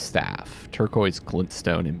wield this staff. Turquoise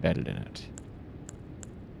glintstone embedded in it.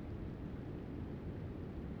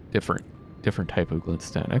 Different type of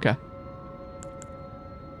glintstone. Okay.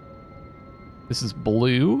 This is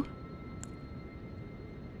blue.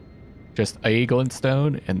 Just a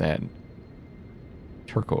glintstone, and then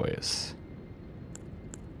turquoise.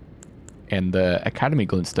 And the Academy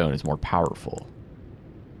glintstone is more powerful.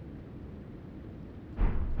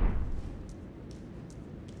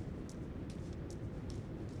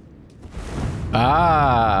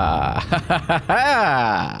 Ah!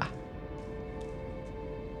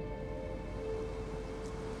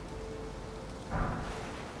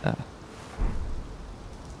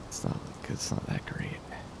 It's not that great.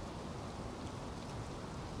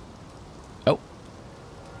 Oh.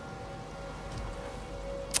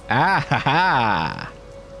 Ah ha ha.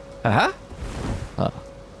 Uh-huh. Oh.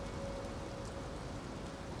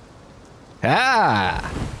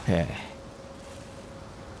 Ah. Okay.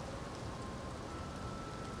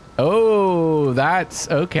 Oh, that's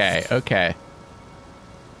okay. Okay.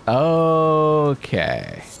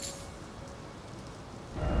 Okay.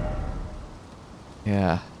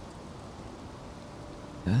 Yeah.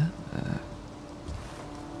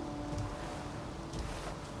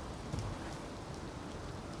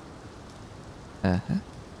 Uh-huh.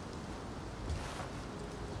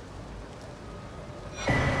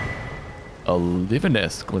 A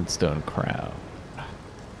Livinus glintstone crown.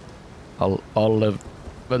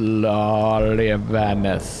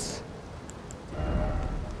 Livinus.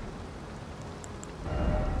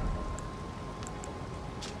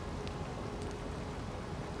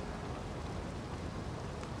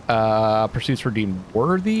 Pursuits were deemed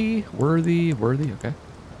worthy, okay.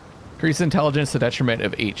 Increased intelligence to detriment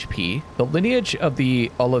of HP. The lineage of the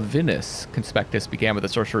Olivinus conspectus began with the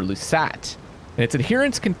sorcerer Lusat, and its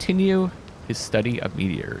adherents continue his study of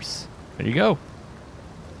meteors. There you go.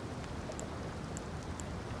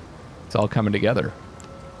 It's all coming together.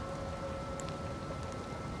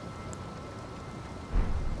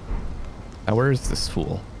 Now, where is this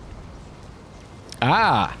fool?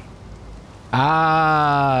 Ah! Ah!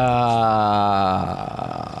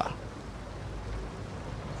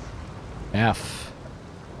 F.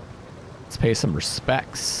 Let's pay some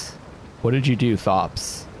respects. What did you do,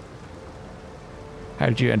 Thops? How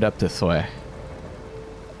did you end up this way?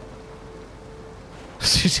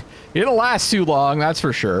 It didn't last too long, that's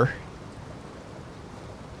for sure.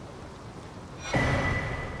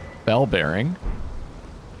 Bell bearing.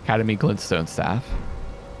 Academy glintstone staff.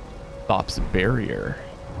 Thops barrier.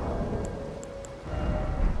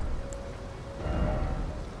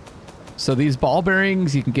 So these ball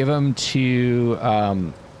bearings, you can give them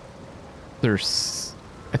to, there's,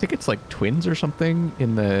 I think it's like twins or something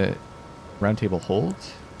in the round table hold.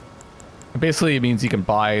 And basically it means you can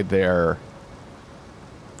buy their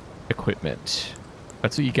equipment.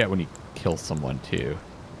 That's what you get when you kill someone too.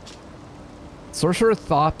 Sorcerer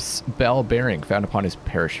Thops bell bearing found upon his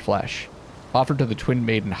perished flesh. Offered to the twin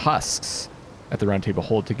maiden husks at the round table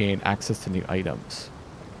hold to gain access to new items.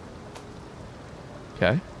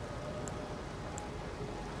 Okay.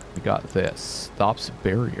 We got this. Thops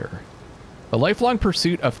barrier. The lifelong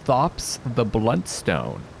pursuit of Thops the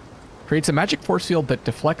Bluntstone creates a magic force field that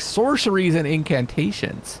deflects sorceries and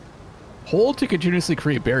incantations. Hold to continuously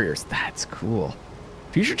create barriers. That's cool.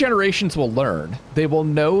 Future generations will learn. They will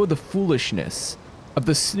know the foolishness of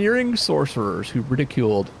the sneering sorcerers who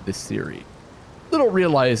ridiculed this theory, little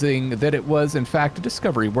realizing that it was in fact a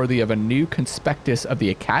discovery worthy of a new conspectus of the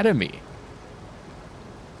Academy.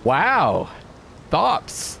 Wow.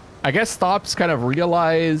 Thops. I guess Thops kind of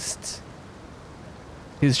realized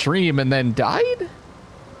his dream and then died?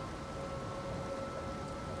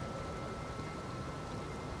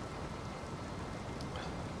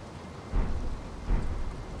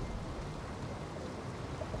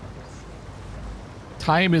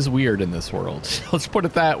 Time is weird in this world. Let's put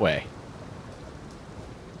it that way.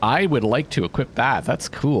 I would like to equip that. That's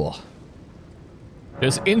cool.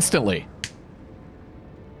 Just instantly.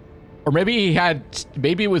 Or maybe he had,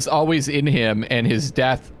 maybe it was always in him and his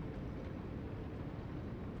death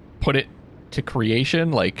put it to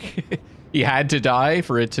creation. Like he had to die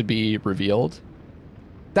for it to be revealed.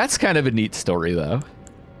 That's kind of a neat story though.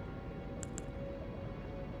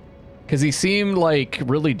 Because he seemed like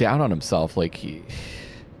really down on himself. Like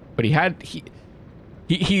but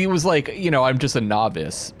he was like, you know, I'm just a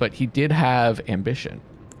novice, but he did have ambition.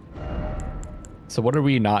 So what are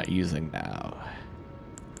we not using now?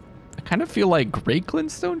 I kind of feel like Great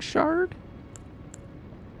Glintstone Shard.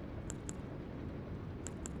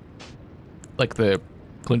 Like the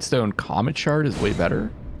Glintstone Comet Shard is way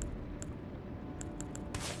better.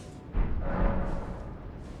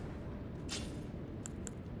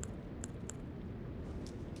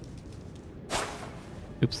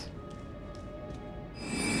 Oops.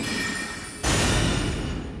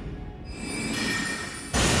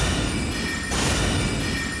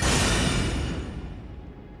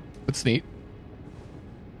 That's neat.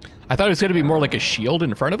 I thought it was going to be more like a shield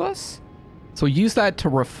in front of us. So use that to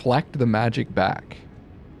reflect the magic back.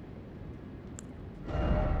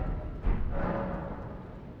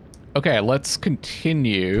 Okay, let's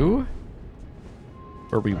continue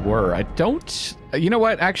where we were. I don't, you know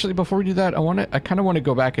what? Actually, before we do that, I kind of want to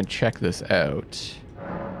go back and check this out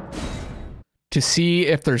to see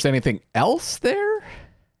if there's anything else there.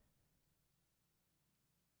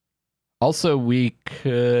 Also, we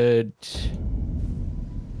could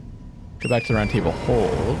go back to the round table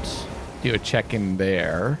hold, do a check in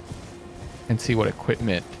there, and see what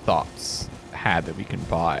equipment Thops had that we can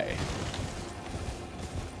buy.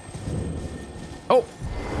 Oh!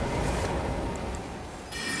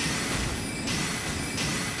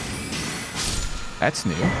 That's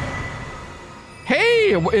new.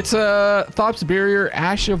 Hey! It's a Thops Barrier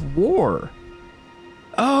Ash of War.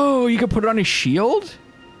 Oh, you can put it on his shield?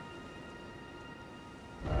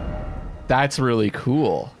 That's really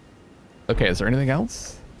cool. Okay, is there anything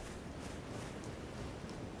else?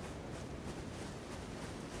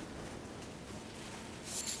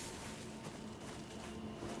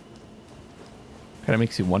 Kind of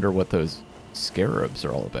makes you wonder what those scarabs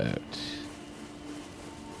are all about.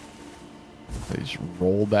 They just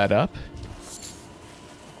roll that up.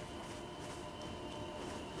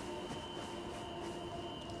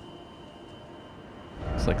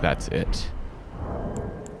 Looks like that's it.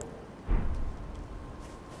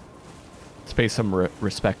 Let's pay some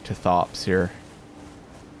respect to Thops here.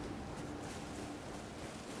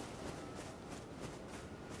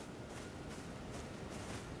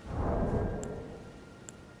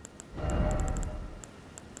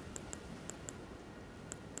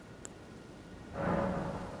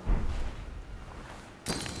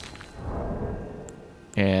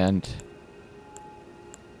 And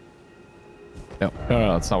no,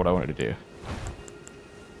 that's not what I wanted to do.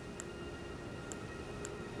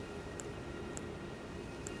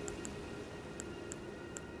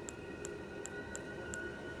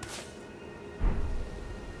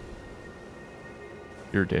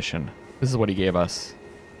 Your edition. This is what he gave us.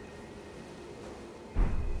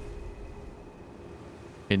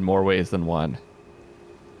 In more ways than one.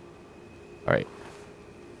 All right.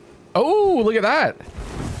 Oh, look at that.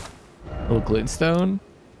 Little glintstone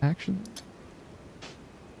action.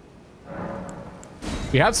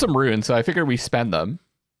 We have some runes, so I figured we spend them.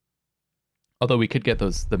 Although we could get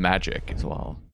the magic as well.